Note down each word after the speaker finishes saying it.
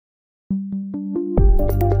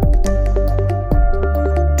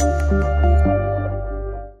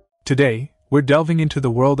Today, we're delving into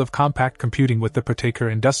the world of compact computing with the PARTAKER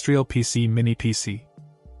Industrial PC Mini PC.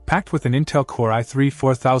 Packed with an Intel Core i3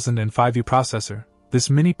 4005U processor, this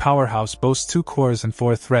mini powerhouse boasts 2 cores and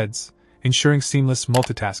 4 threads, ensuring seamless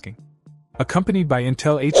multitasking. Accompanied by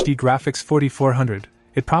Intel HD Graphics 4400,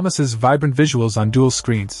 it promises vibrant visuals on dual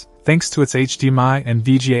screens, thanks to its HDMI and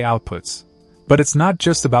VGA outputs. But it's not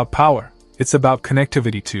just about power, it's about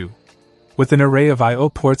connectivity too. With an array of I/O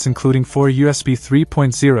ports including 4 USB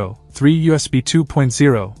 3.0, 3 USB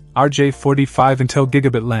 2.0, RJ45 Intel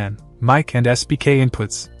Gigabit LAN, mic and SPK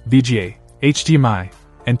inputs, VGA, HDMI,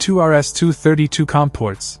 and 2 RS-232 COM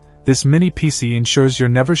ports, this mini PC ensures you're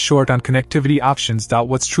never short on connectivity options.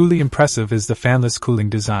 What's truly impressive is the fanless cooling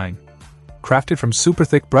design. Crafted from super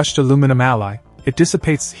thick brushed aluminum alloy, it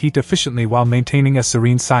dissipates heat efficiently while maintaining a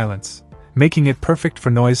serene silence, making it perfect for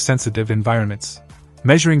noise-sensitive environments.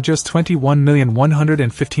 Measuring just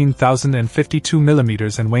 21,115,052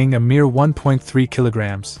 mm and weighing a mere 1.3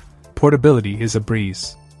 kg, portability is a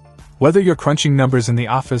breeze. Whether you're crunching numbers in the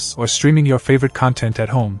office or streaming your favorite content at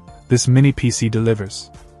home, this mini PC delivers.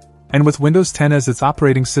 And with Windows 10 as its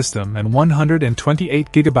operating system and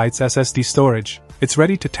 128GB SSD storage, it's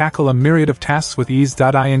ready to tackle a myriad of tasks with ease.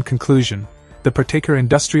 In conclusion, the PARTAKER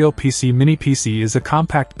Industrial PC Mini PC is a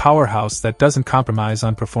compact powerhouse that doesn't compromise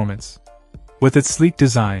on performance. With its sleek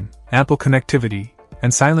design, ample connectivity,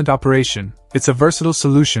 and silent operation, it's a versatile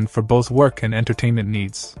solution for both work and entertainment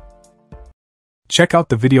needs. Check out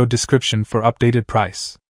the video description for updated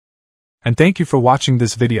price. And thank you for watching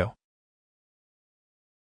this video.